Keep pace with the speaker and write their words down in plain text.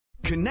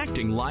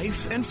Connecting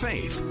life and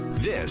faith.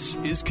 This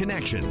is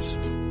Connections.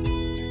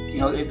 You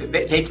know,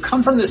 they've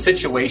come from this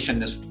situation,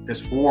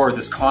 this war,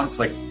 this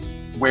conflict,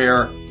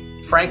 where,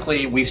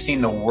 frankly, we've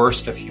seen the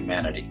worst of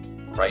humanity,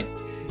 right?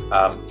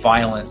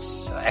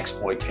 Violence,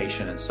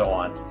 exploitation, and so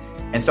on.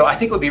 And so I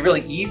think it would be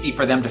really easy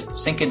for them to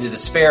sink into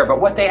despair. But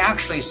what they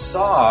actually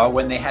saw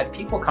when they had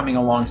people coming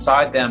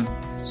alongside them,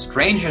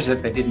 strangers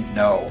that they didn't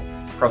know,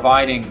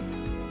 providing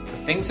the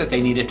things that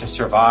they needed to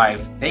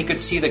survive, they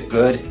could see the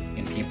good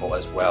in people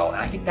as well.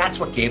 And I think that's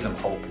what gave them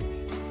hope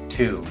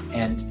too.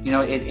 And, you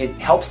know, it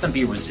helps them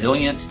be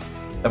resilient.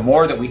 The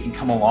more that we can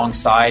come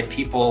alongside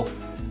people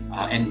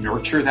and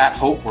nurture that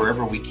hope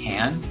wherever we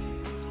can,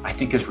 I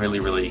think is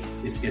really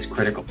is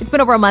critical. It's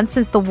been over a month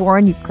since the war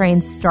in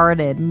Ukraine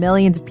started.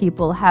 Millions of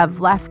people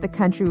have left the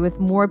country, with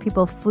more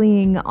people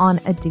fleeing on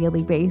a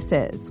daily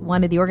basis.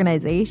 One of the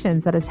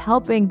organizations that is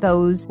helping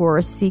those who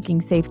are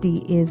seeking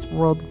safety is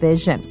World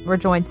Vision. We're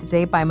joined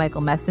today by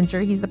Michael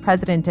Messenger. He's the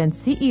president and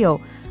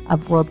CEO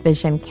of World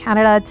Vision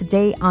Canada.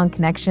 Today on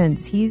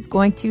Connections, he's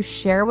going to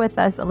share with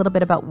us a little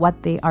bit about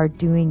what they are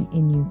doing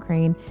in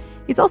Ukraine.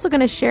 He's also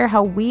going to share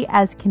how we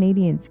as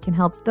Canadians can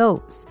help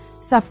those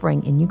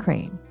suffering in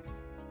Ukraine.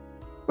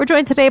 We're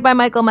joined today by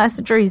Michael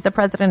Messenger. He's the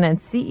president and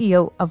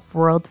CEO of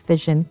World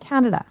Vision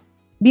Canada.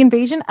 The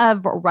invasion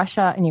of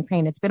Russia and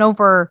Ukraine, it's been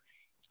over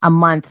a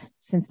month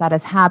since that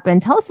has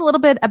happened. Tell us a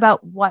little bit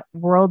about what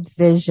World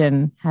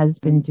Vision has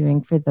been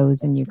doing for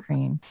those in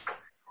Ukraine.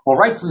 Well,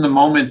 right from the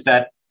moment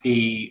that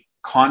the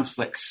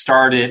conflict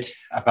started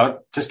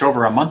about just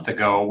over a month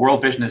ago,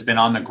 World Vision has been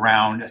on the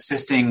ground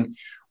assisting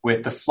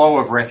with the flow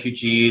of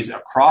refugees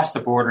across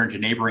the border into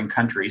neighboring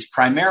countries.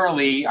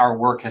 Primarily, our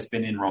work has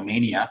been in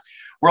Romania.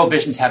 World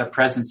Vision's had a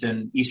presence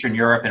in Eastern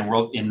Europe and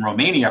in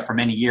Romania for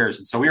many years.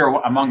 And so we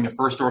are among the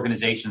first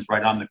organizations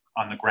right on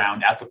the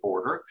ground at the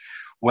border,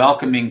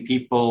 welcoming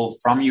people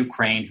from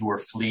Ukraine who are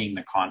fleeing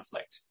the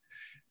conflict.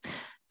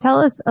 Tell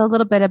us a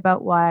little bit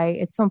about why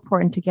it's so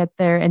important to get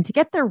there and to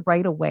get there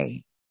right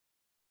away.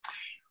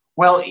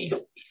 Well,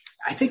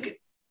 I think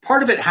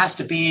part of it has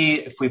to be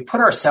if we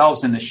put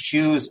ourselves in the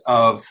shoes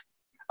of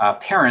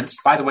parents.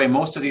 By the way,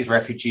 most of these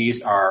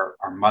refugees are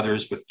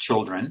mothers with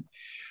children.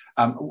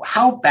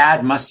 How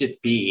bad must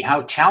it be?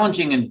 How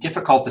challenging and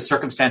difficult the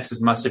circumstances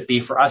must it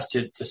be for us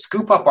to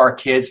scoop up our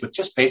kids with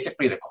just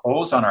basically the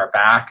clothes on our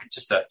back,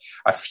 just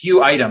a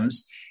few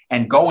items,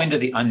 and go into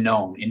the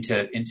unknown,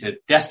 into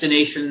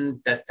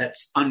destination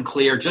that's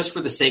unclear, just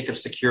for the sake of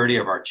security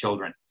of our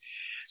children.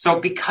 So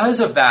because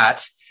of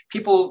that,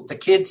 the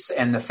kids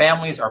and the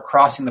families are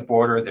crossing the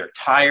border. They're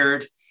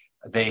tired.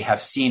 They have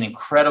seen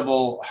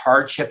incredible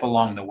hardship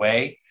along the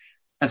way.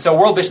 And so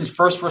World Vision's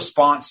first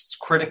response is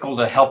critical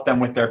to help them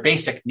with their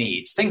basic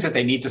needs, things that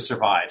they need to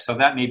survive. So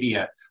that may be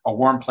a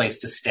warm place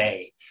to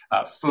stay,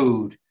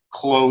 food,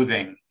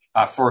 clothing,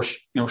 for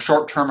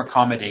short-term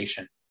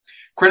accommodation.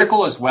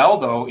 Critical as well,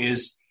 though,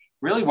 is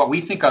really what we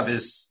think of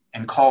as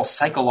and call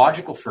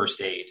psychological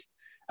first aid.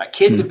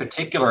 Kids in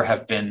particular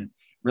have been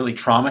really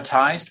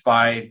traumatized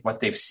by what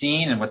they've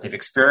seen and what they've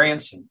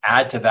experienced. And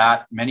add to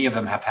that, many of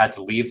them have had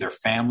to leave their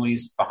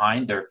families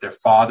behind, their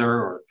father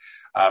or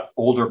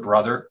older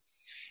brother.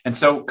 And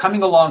so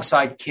coming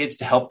alongside kids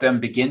to help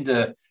them begin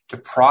to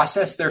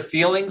process their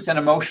feelings and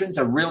emotions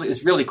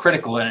is really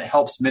critical, and it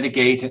helps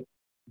mitigate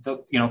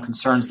the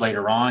concerns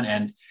later on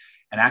and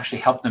actually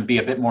help them be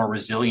a bit more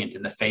resilient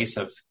in the face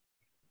of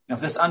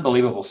this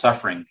unbelievable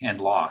suffering and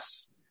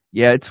loss.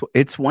 Yeah,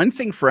 it's one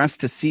thing for us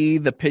to see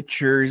the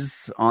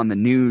pictures on the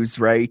news,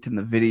 right, and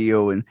the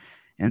video and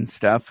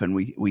stuff, and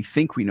we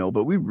think we know,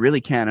 but we really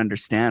can't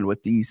understand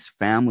what these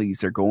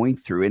families are going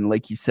through. And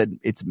like you said,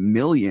 it's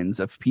millions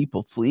of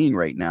people fleeing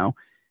right now.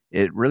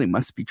 It really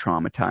must be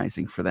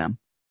traumatizing for them.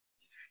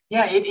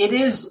 Yeah, it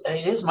is,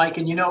 Mike.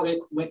 And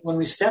when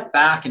we step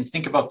back and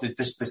think about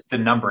the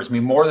numbers, I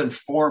mean, more than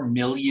 4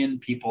 million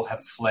people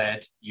have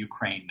fled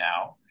Ukraine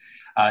now.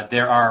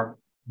 There are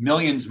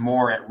millions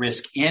more at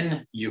risk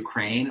in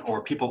Ukraine,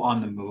 or people on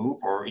the move,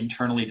 or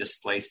internally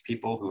displaced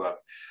people who have,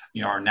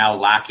 are now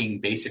lacking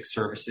basic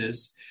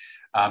services.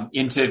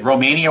 Into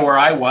Romania, where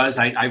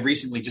I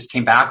recently just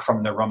came back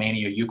from the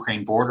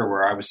Romania-Ukraine border,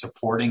 where I was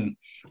supporting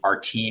our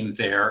team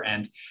there.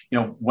 And,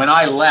 when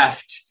I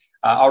left,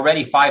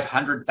 already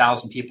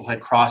 500,000 people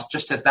had crossed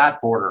just at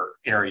that border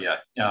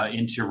area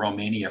into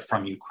Romania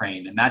from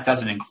Ukraine. And that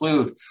doesn't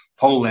include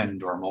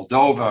Poland or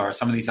Moldova or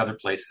some of these other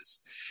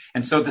places.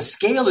 And so the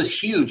scale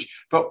is huge.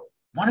 But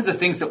one of the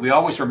things that we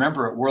always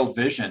remember at World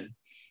Vision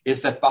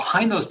is that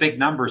behind those big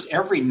numbers,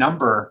 every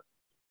number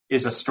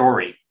is a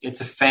story.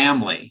 It's a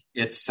family.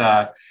 It's,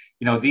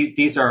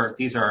 these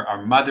are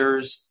our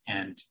mothers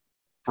and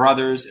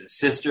brothers and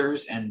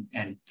sisters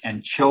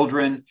and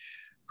children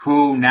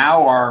who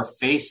now are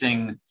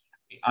facing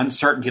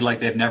uncertainty like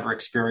they've never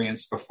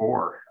experienced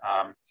before.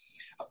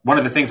 One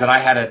of the things that I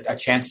had a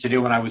chance to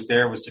do when I was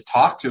there was to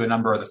talk to a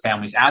number of the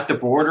families at the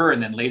border,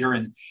 and then later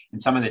in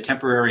some of the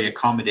temporary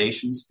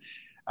accommodations.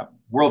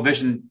 World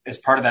Vision, as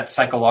part of that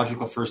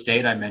psychological first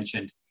aid I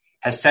mentioned,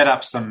 has set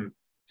up some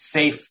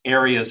safe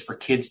areas for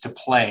kids to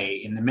play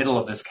in the middle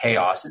of this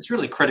chaos. It's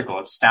really critical.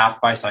 It's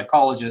staffed by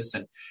psychologists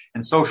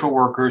and social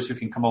workers who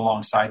can come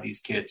alongside these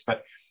kids.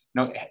 But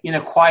in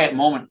a quiet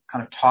moment,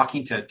 kind of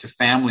talking to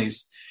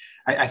families,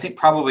 I think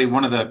probably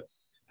one of the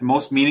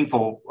most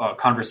meaningful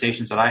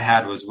conversations that I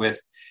had was with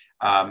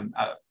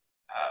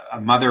a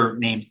mother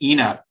named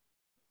Ina.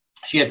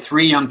 She had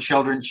 3 young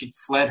children. She'd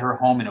fled her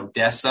home in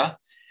Odessa,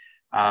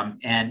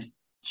 and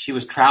she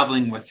was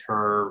traveling with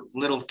her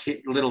little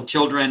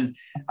children.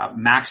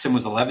 Maxim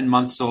was 11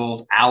 months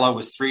old. Alla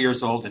was 3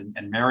 years old,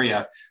 and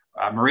Maria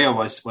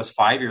was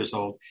 5 years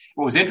old.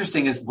 What was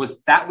interesting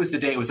that was the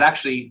day. It was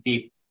actually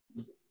the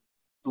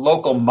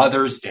local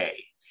Mother's Day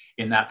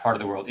in that part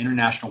of the world,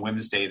 International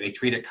Women's Day. They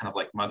treat it kind of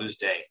like Mother's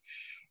Day.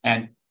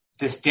 And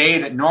this day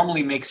that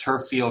normally makes her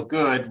feel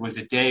good was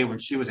a day when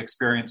she was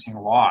experiencing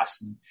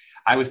loss. And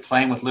I was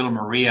playing with little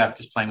Maria,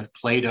 just playing with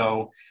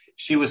Play-Doh.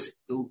 She was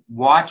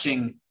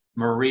watching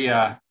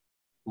Maria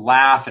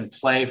laugh and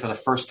play for the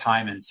first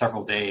time in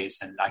several days.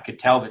 And I could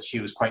tell that she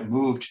was quite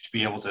moved to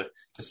be able to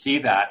see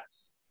that,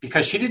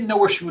 because she didn't know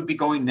where she would be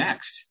going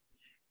next.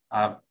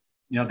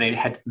 They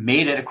had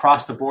made it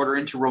across the border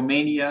into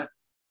Romania.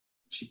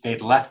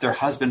 They'd left their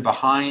husband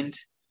behind.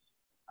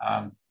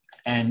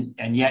 And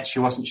yet she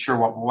wasn't sure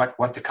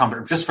what to come.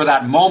 But just for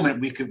that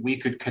moment, we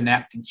could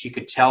connect, and she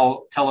could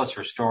tell us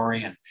her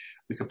story, and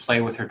we could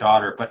play with her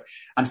daughter. But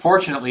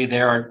unfortunately,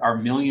 there are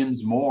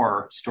millions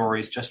more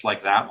stories just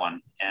like that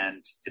one,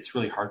 and it's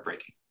really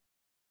heartbreaking.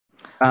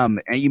 And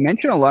you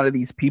mentioned a lot of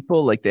these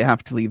people, like they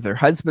have to leave their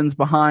husbands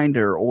behind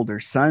or older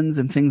sons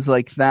and things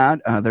like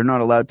that. They're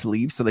not allowed to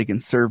leave so they can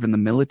serve in the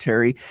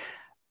military.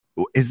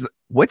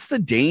 What's the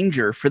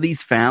danger for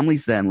these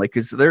families then? Like,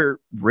 is there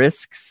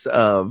risks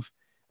of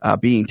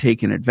being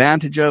taken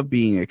advantage of,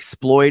 being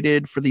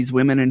exploited for these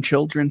women and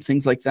children,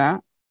 things like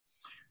that?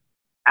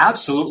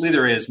 Absolutely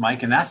there is,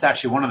 Mike. And that's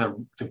actually one of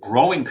the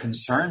growing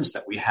concerns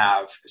that we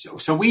have.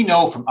 So we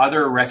know from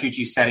other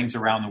refugee settings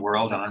around the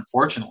world, and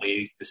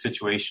unfortunately the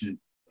situation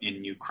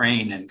in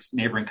Ukraine and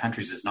neighboring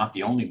countries is not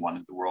the only one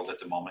in the world at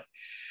the moment,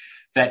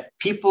 that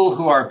people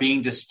who are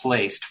being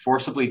displaced,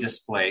 forcibly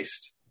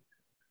displaced,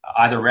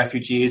 either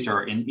refugees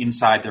or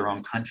inside their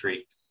own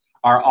country,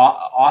 are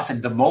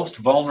often the most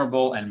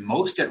vulnerable and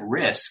most at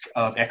risk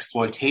of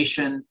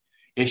exploitation,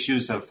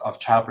 issues of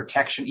child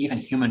protection, even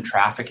human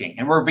trafficking.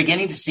 And we're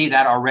beginning to see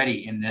that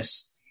already in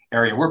this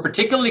area. We're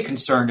particularly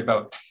concerned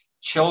about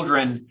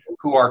children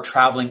who are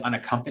traveling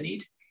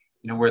unaccompanied,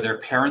 where their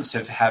parents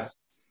have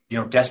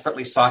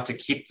desperately sought to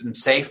keep them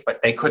safe,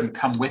 but they couldn't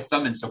come with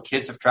them. And so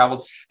kids have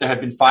traveled. There have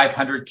been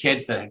 500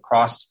 kids that had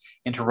crossed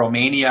into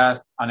Romania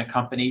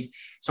unaccompanied.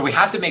 So we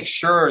have to make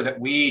sure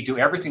that we do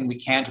everything we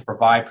can to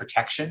provide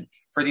protection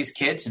for these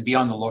kids and be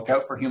on the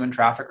lookout for human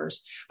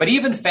traffickers. But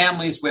even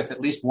families with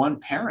at least one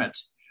parent,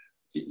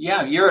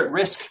 you're at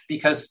risk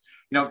because,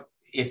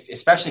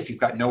 especially if you've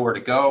got nowhere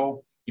to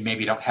go, you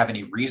maybe don't have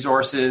any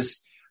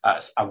resources,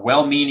 a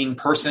well-meaning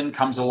person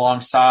comes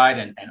alongside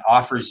and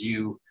offers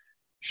you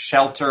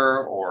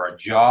shelter or a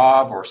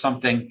job or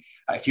something.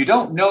 If you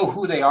don't know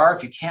who they are,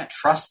 if you can't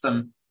trust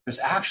them, there's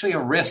actually a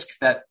risk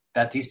that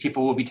these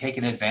people will be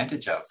taken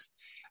advantage of,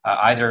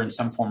 either in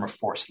some form of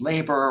forced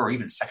labor or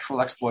even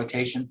sexual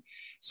exploitation.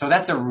 So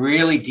that's a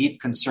really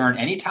deep concern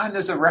anytime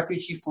there's a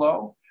refugee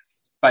flow,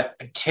 but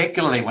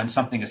particularly when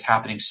something is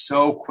happening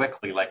so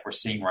quickly like we're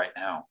seeing right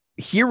now.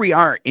 Here we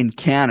are in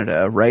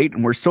Canada, right?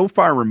 And we're so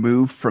far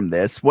removed from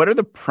this. What are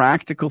the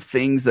practical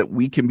things that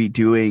we can be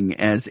doing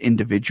as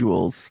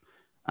individuals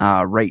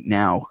right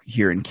now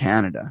here in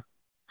Canada?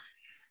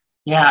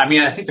 Yeah,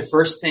 I think the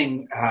first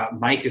thing,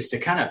 Mike, is to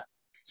kind of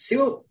see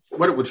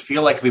what it would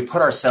feel like if we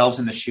put ourselves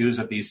in the shoes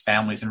of these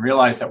families and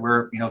realize that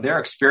their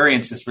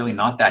experience is really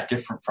not that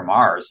different from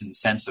ours, in the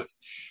sense of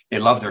they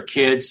love their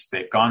kids.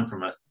 They've gone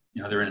from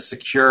they're in a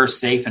secure,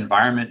 safe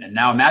environment. And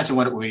now imagine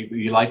what it would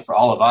be like for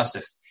all of us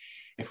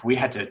if we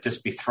had to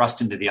just be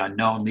thrust into the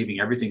unknown, leaving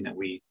everything that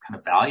we kind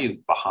of value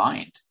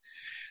behind.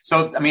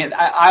 So,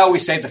 I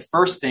always say the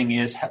first thing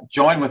is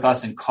join with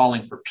us in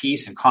calling for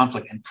peace and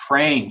conflict and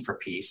praying for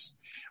peace.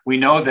 We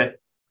know that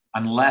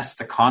unless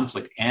the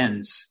conflict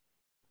ends,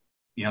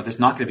 there's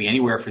not going to be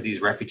anywhere for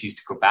these refugees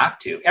to go back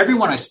to.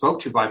 Everyone I spoke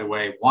to, by the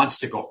way, wants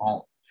to go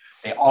home.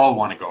 They all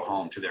want to go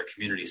home to their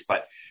communities.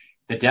 But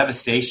the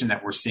devastation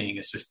that we're seeing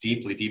is just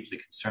deeply, deeply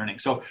concerning.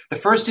 So the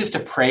first is to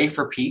pray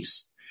for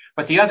peace.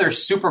 But the other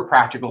super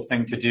practical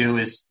thing to do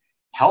is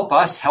help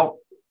us help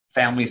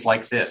families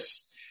like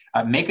this.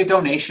 Make a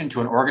donation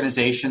to an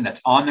organization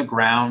that's on the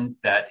ground,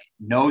 that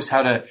knows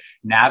how to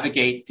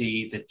navigate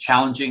the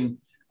challenging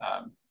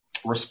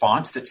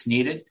response that's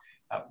needed.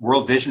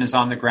 World Vision is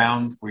on the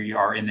ground. We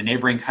are in the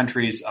neighboring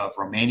countries of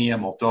Romania,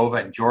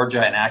 Moldova, and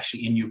Georgia, and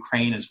actually in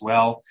Ukraine as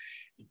well,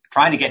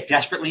 trying to get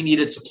desperately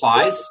needed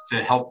supplies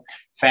to help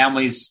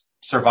families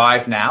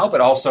survive now,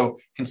 but also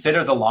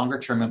consider the longer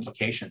term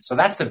implications. So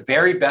that's the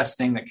very best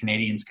thing that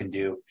Canadians can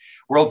do.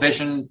 World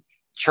Vision,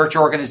 church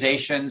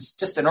organizations,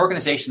 just an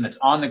organization that's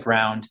on the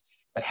ground,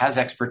 that has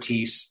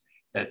expertise,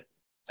 that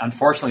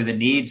unfortunately the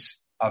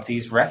needs of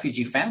these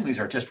refugee families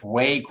are just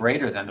way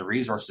greater than the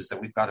resources that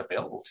we've got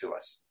available to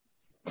us.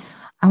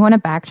 I want to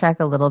backtrack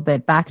a little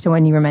bit back to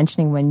when you were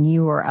mentioning when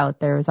you were out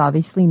there. It was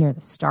obviously near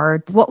the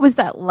start. What was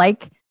that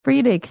like for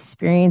you to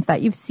experience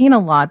that? You've seen a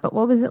lot, but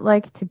what was it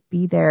like to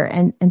be there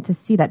and to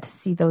see that, to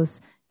see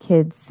those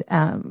kids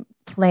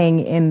playing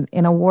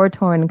in a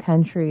war-torn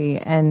country?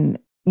 And,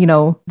 you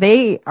know,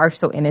 they are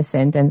so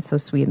innocent and so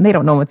sweet and they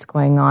don't know what's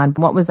going on.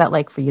 What was that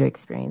like for you to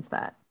experience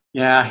that?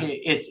 Yeah,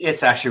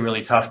 it's actually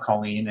really tough,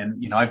 Colleen.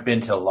 And, you know, I've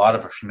been to a lot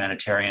of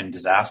humanitarian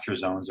disaster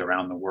zones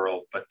around the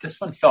world, but this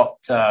one felt,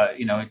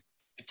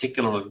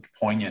 particularly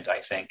poignant, I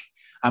think.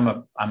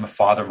 I'm a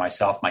father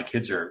myself. My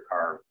kids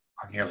are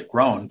nearly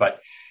grown, but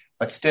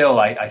still,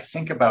 I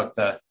think about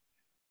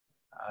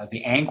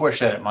the anguish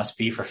that it must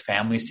be for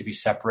families to be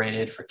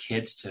separated, for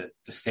kids to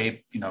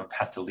stay,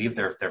 have to leave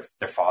their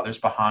fathers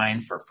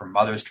behind, for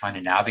mothers trying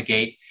to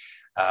navigate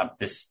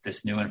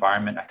this new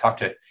environment. I talked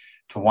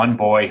to one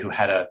boy who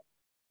had a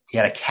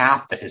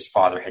cap that his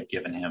father had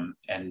given him,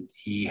 and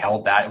he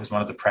held that. It was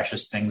one of the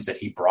precious things that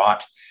he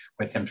brought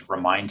with him to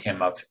remind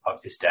him of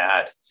his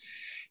dad.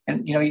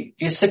 And,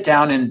 you sit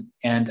down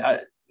and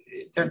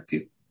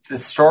the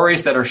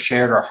stories that are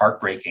shared are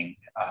heartbreaking.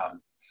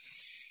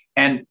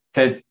 And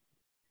the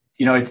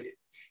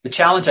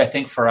challenge, I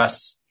think, for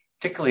us,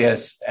 particularly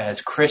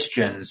as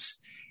Christians,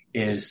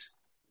 is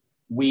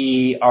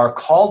we are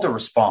called to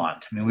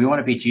respond. I mean, we want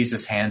to be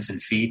Jesus' hands and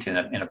feet in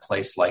a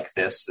place like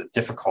this, a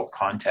difficult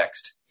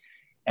context.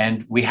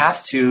 And we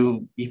have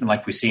to, even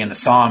like we see in the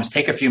Psalms,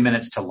 take a few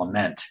minutes to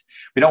lament.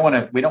 We don't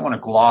want to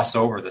gloss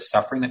over the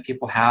suffering that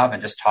people have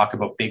and just talk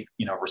about big,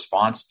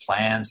 response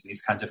plans and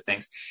these kinds of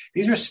things.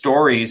 These are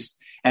stories.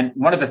 And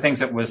one of the things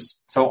that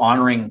was so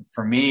honoring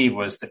for me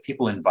was that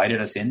people invited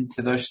us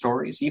into those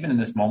stories, even in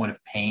this moment of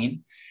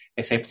pain.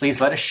 They say,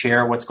 please let us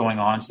share what's going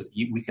on so that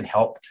we can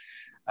help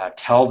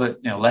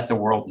let the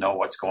world know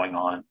what's going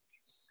on.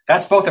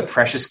 That's both a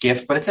precious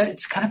gift, but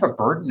it's kind of a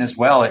burden as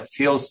well. It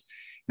feels,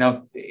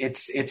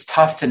 it's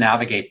tough to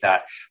navigate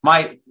that.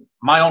 My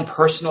own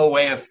personal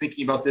way of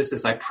thinking about this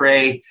is I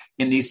pray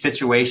in these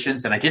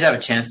situations, and I did have a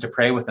chance to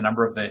pray with a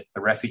number of the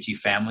refugee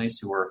families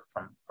who were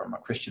from a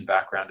Christian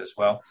background as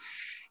well,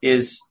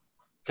 is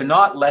to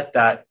not let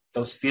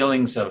those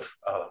feelings of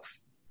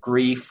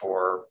grief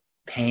or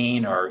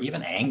pain or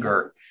even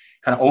anger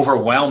kind of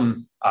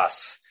overwhelm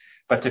us,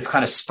 but to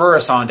kind of spur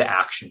us on to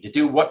action, to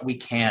do what we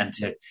can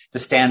to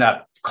stand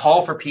up,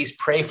 call for peace,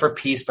 pray for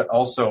peace, but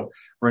also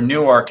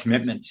renew our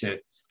commitment to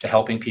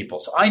helping people.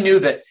 So I knew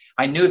that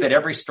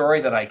every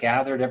story that I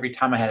gathered, every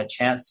time I had a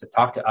chance to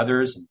talk to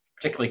others, and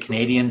particularly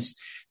Canadians,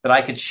 that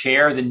I could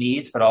share the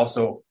needs, but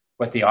also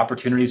what the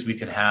opportunities we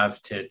can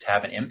have to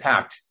have an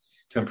impact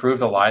to improve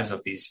the lives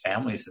of these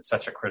families at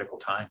such a critical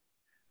time.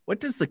 What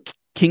does the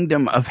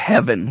kingdom of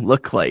heaven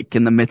look like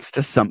in the midst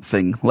of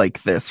something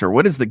like this? Or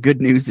what does the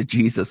good news of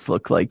Jesus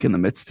look like in the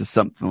midst of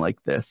something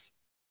like this?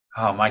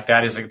 Oh, Mike,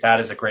 that is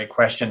a great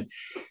question.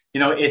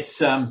 It's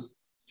when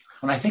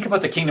I think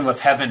about the kingdom of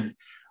heaven,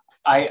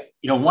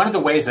 one of the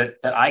ways that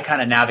I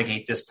kind of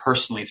navigate this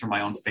personally through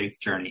my own faith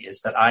journey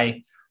is that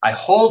I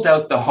hold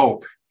out the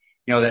hope,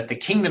 that the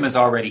kingdom is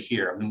already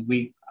here. I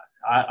mean,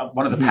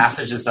 one of the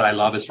passages that I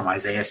love is from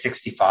Isaiah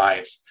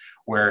 65,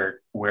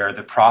 where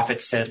the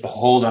prophet says,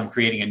 "Behold, I'm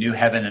creating a new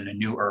heaven and a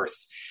new earth."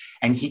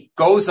 And he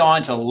goes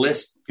on to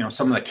list,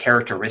 some of the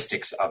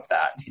characteristics of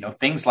that,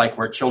 things like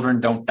where children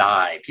don't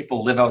die,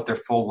 people live out their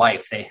full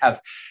life,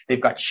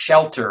 they've got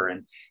shelter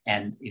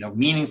and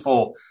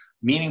meaningful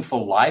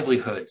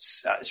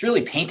livelihoods. It's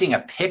really painting a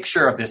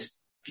picture of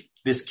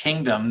this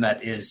kingdom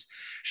that is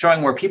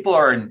showing where people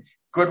are in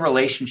good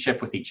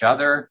relationship with each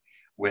other,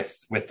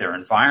 with their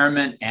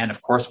environment, and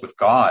of course with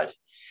God.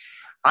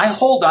 I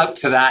hold out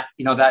to that,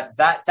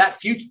 that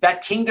future,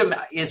 that kingdom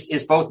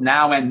is both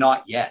now and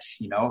not yet,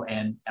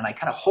 and I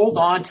kind of hold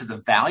on to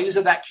the values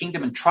of that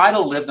kingdom and try to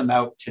live them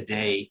out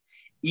today,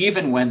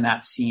 even when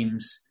that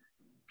seems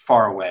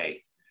far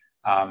away.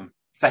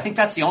 So I think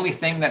that's the only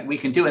thing that we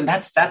can do. And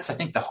that's, I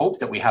think, the hope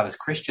that we have as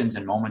Christians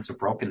in moments of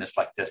brokenness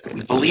like this, that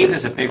we believe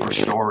there's a bigger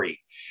story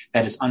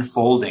that is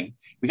unfolding.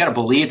 We got to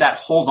believe that,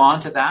 hold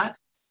on to that.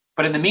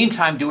 But in the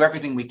meantime, do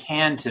everything we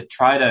can to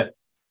try to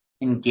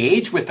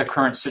engage with the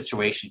current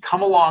situation,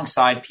 come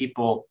alongside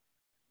people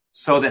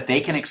so that they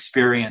can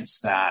experience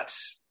that,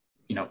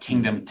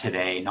 kingdom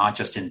today, not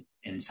just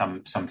in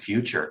some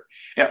future.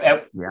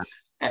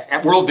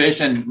 At World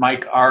Vision,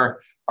 Mike, our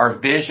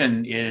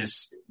vision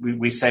is,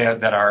 we say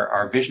that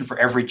our vision for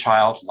every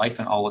child, life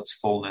in all its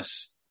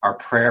fullness, our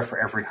prayer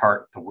for every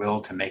heart, the will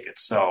to make it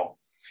so.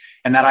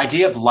 And that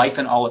idea of life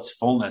in all its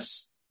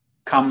fullness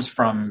comes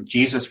from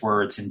Jesus'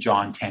 words in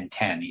John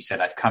 10:10. He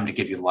said, "I've come to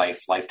give you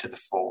life to the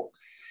full."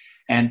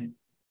 And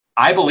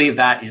I believe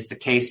that is the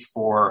case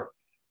for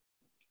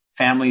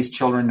families,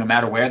 children, no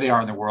matter where they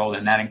are in the world.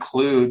 And that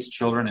includes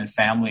children and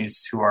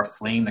families who are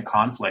fleeing the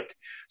conflict.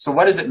 So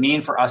what does it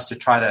mean for us to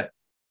try to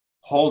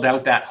hold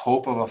out that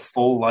hope of a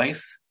full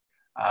life,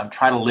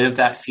 try to live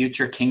that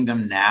future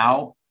kingdom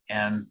now?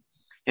 And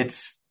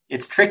it's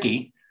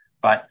tricky,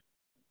 but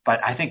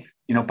I think,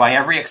 by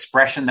every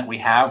expression that we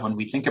have, when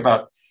we think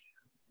about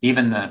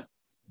even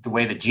the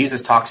way that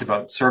Jesus talks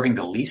about serving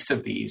the least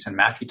of these in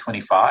Matthew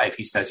 25,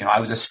 he says, I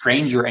was a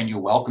stranger and you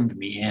welcomed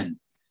me in.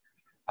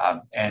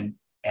 And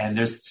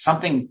there's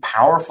something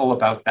powerful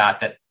about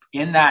that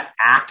in that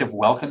act of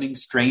welcoming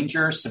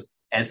strangers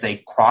as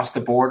they cross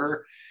the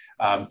border,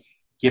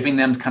 giving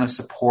them kind of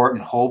support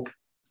and hope,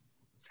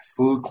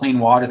 food, clean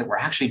water, that we're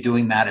actually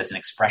doing that as an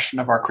expression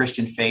of our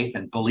Christian faith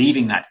and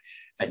believing that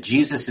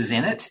Jesus is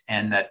in it,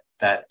 and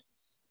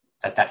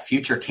that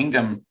future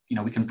kingdom,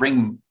 we can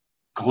bring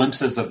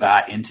glimpses of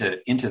that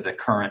into the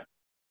current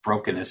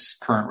brokenness,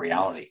 current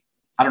reality.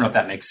 I don't know if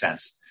that makes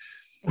sense.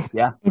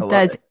 Yeah, it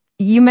does.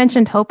 You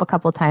mentioned hope a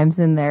couple of times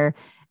in there,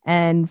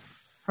 and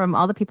from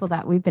all the people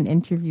that we've been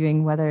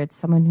interviewing, whether it's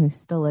someone who's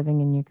still living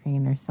in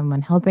Ukraine or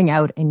someone helping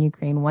out in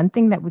Ukraine, one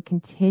thing that we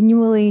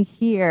continually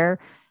hear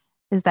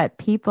is that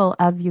people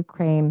of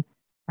Ukraine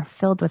are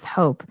filled with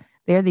hope.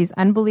 They're these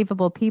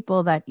unbelievable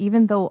people that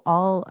even though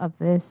all of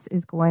this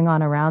is going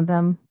on around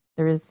them,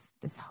 there is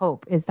this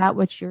hope. Is that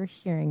what you're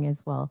hearing as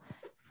well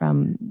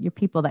from your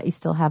people that you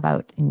still have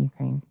out in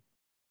Ukraine?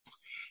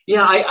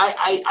 Yeah,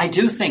 I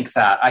do think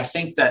that. I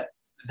think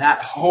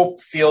that hope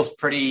feels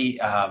pretty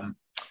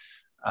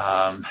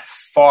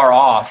far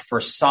off for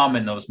some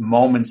in those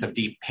moments of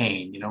deep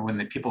pain, when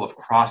the people have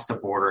crossed the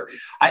border.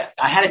 I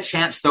had a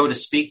chance, though, to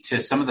speak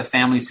to some of the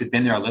families who'd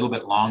been there a little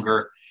bit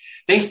longer.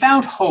 They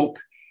found hope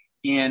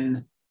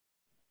in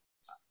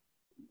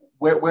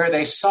where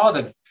they saw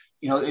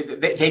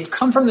they've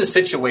come from this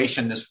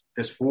situation,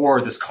 this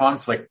war, this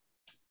conflict,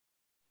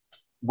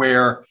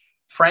 where,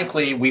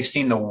 frankly, we've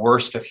seen the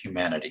worst of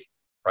humanity,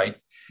 right?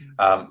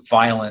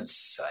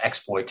 Violence,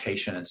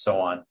 exploitation, and so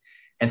on.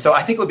 And so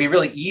I think it would be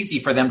really easy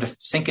for them to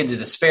sink into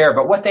despair.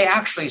 But what they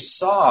actually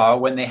saw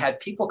when they had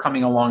people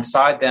coming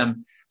alongside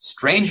them,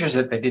 strangers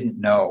that they didn't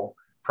know,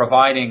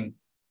 providing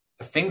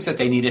the things that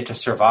they needed to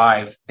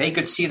survive, they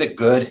could see the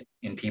good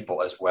in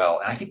people as well.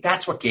 And I think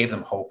that's what gave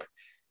them hope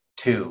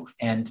too.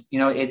 And,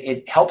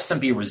 it helps them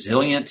be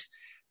resilient.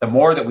 The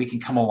more that we can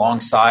come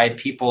alongside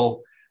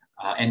people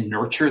and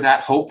nurture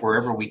that hope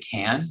wherever we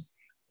can,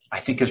 I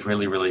think is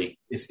really, really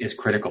is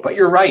critical. But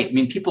you're right. I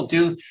mean, people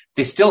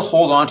they still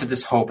hold on to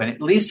this hope. And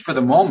at least for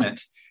the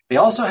moment, they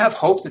also have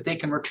hope that they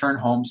can return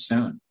home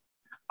soon.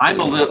 I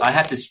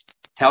have to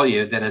tell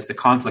you that as the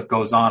conflict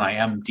goes on, I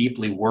am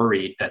deeply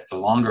worried that the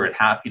longer it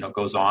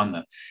goes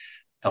on,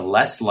 the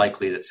less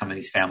likely that some of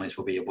these families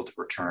will be able to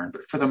return.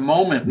 But for the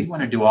moment, we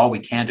want to do all we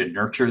can to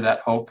nurture that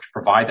hope, to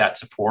provide that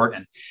support,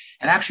 and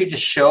actually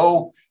just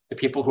show the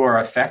people who are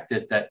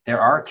affected that there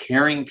are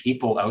caring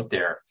people out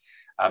there.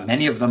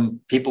 Many of them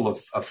people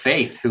of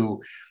faith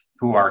who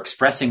are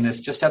expressing this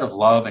just out of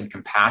love and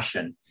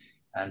compassion,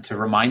 and to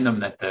remind them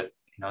that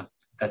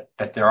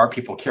that there are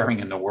people caring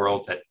in the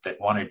world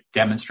that want to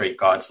demonstrate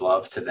God's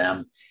love to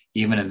them,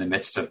 even in the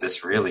midst of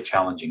this really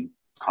challenging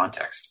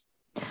context.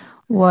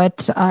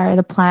 What are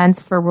the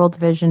plans for World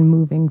Vision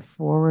moving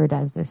forward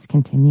as this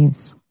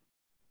continues?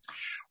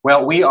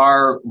 Well, we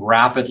are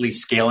rapidly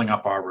scaling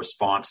up our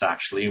response,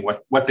 actually.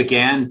 What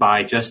began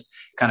by just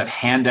kind of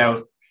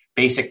handout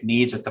basic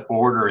needs at the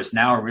border is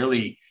now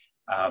really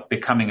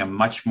becoming a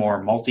much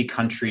more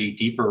multi-country,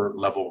 deeper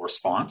level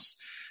response.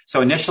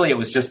 So initially, it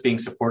was just being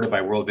supported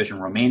by World Vision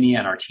Romania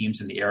and our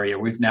teams in the area.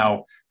 We've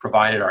now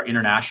provided our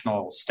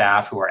international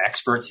staff who are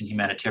experts in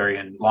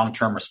humanitarian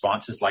long-term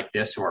responses like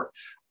this, who are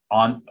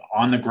on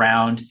the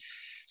ground.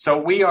 So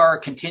we are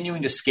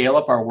continuing to scale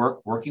up our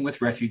work, working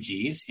with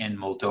refugees in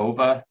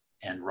Moldova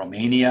and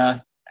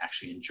Romania,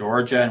 actually in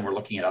Georgia, and we're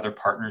looking at other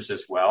partners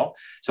as well.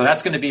 So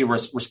that's going to be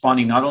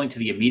responding not only to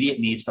the immediate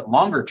needs, but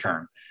longer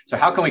term. So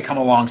how can we come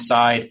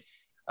alongside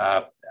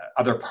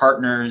other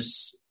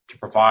partners to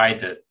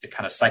provide the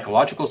kind of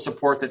psychological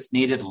support that's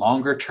needed,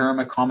 longer term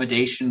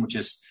accommodation, which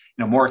is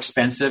more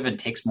expensive and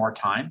takes more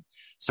time,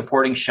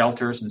 supporting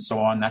shelters and so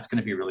on. That's going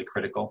to be really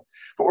critical.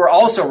 But we're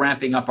also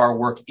ramping up our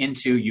work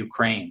into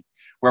Ukraine,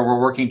 where we're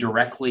working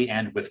directly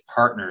and with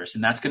partners.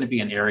 And that's going to be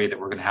an area that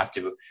we're going to have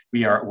to,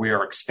 we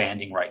are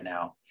expanding right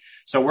now.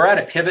 So we're at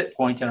a pivot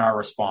point in our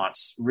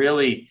response,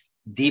 really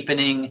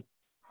deepening,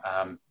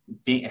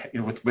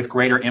 with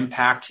greater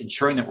impact,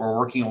 ensuring that we're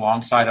working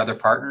alongside other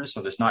partners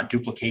so there's not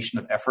duplication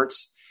of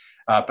efforts.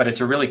 But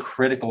it's a really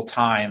critical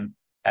time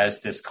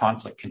as this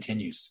conflict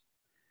continues.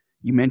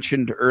 You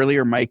mentioned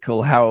earlier,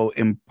 Michael, how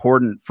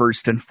important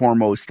first and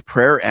foremost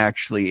prayer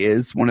actually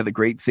is. One of the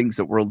great things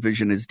that World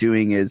Vision is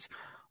doing is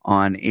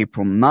on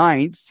April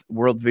 9th,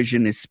 World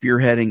Vision is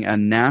spearheading a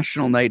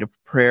national night of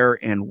prayer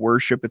and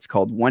worship. It's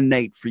called One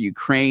Night for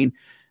Ukraine.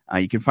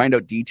 You can find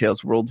out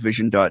details,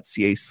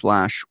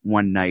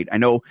 worldvision.ca/one night. I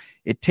know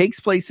it takes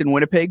place in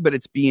Winnipeg, but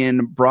it's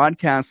being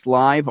broadcast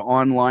live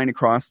online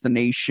across the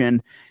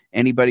nation.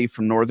 Anybody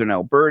from Northern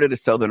Alberta to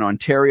Southern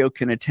Ontario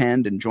can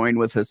attend and join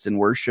with us in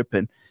worship.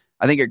 And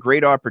I think a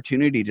great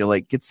opportunity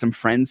to get some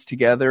friends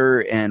together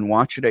and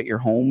watch it at your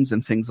homes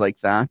and things like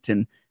that,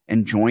 and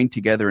join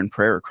together in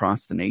prayer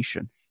across the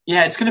nation.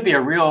 Yeah, it's going to be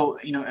a real,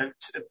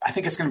 I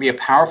think it's going to be a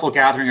powerful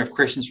gathering of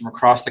Christians from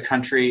across the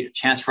country, a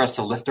chance for us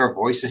to lift our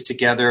voices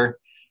together,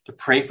 to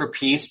pray for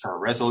peace, for a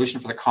resolution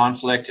for the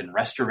conflict and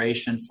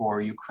restoration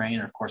for Ukraine,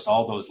 and of course,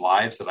 all those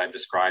lives that I've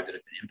described that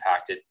have been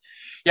impacted.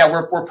 Yeah,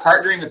 we're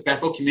partnering with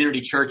Bethel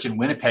Community Church in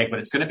Winnipeg, but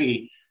it's going to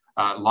be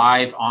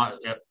live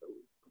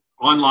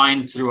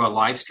online through a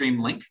live stream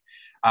link.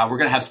 We're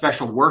going to have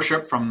special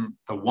worship from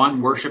the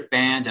One Worship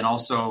Band and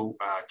also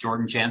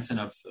Jordan Jansen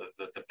of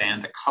the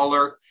band The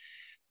Color.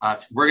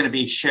 We're going to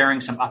be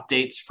sharing some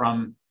updates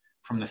from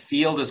the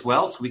field as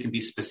well, so we can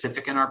be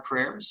specific in our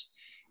prayers.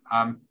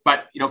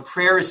 But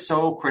prayer is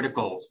so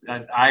critical.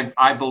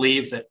 I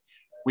believe that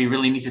we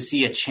really need to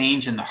see a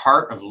change in the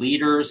heart of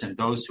leaders and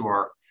those who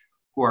are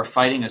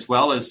fighting, as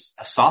well as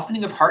a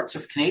softening of hearts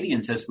of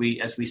Canadians as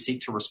we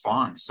seek to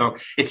respond. So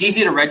it's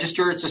easy to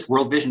register. It's just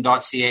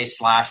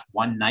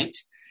worldvision.ca/one night,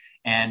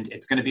 and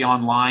it's going to be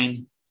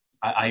online.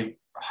 I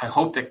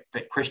hope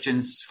that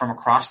Christians from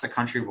across the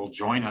country will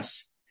join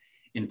us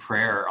in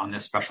prayer on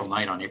this special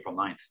night on April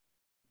 9th.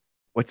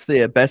 What's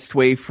the best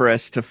way for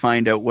us to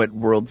find out what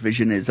World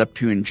Vision is up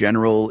to in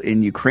general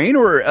in Ukraine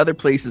or other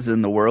places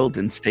in the world,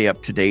 and stay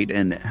up to date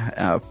and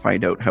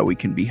find out how we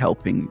can be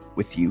helping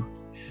with you?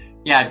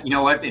 Yeah, you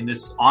know what? In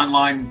this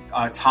online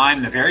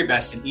time, the very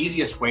best and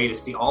easiest way to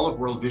see all of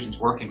World Vision's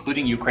work,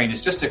 including Ukraine,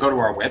 is just to go to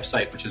our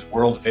website, which is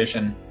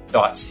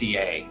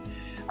worldvision.ca.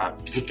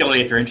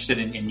 Particularly if you're interested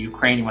in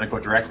Ukraine, you want to go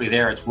directly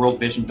there. It's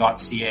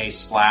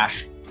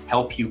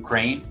worldvision.ca/help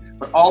Ukraine.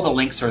 But all the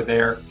links are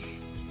there.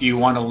 If you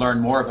want to learn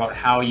more about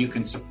how you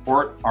can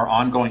support our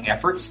ongoing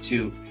efforts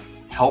to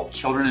help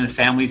children and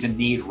families in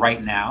need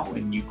right now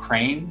in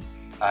Ukraine,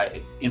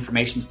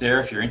 information's there.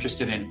 If you're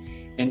interested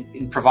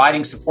in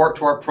providing support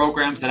to our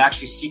programs that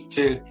actually seek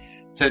to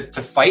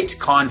fight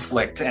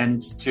conflict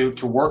and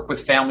to work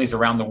with families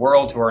around the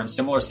world who are in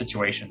similar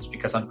situations,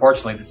 because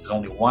unfortunately this is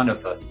only one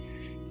of the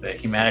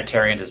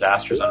humanitarian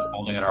disasters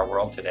unfolding in our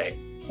world today.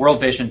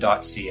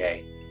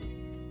 worldvision.ca.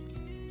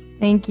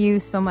 Thank you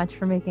so much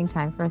for making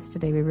time for us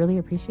today. We really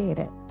appreciate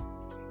it.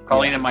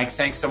 Colleen and Mike,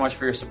 thanks so much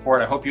for your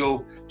support. I hope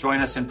you'll join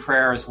us in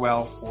prayer as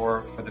well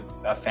for the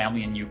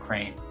family in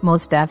Ukraine.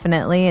 Most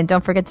definitely. And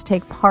don't forget to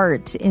take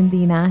part in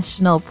the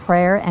National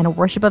Prayer and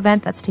Worship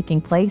event that's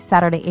taking place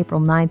Saturday,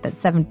 April 9th at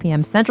 7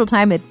 p.m. Central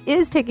Time. It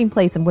is taking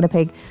place in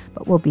Winnipeg,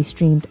 but will be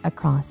streamed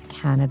across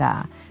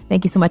Canada.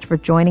 Thank you so much for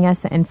joining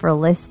us and for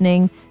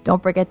listening.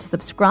 Don't forget to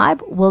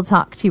subscribe. We'll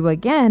talk to you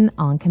again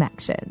on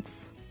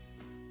Connections.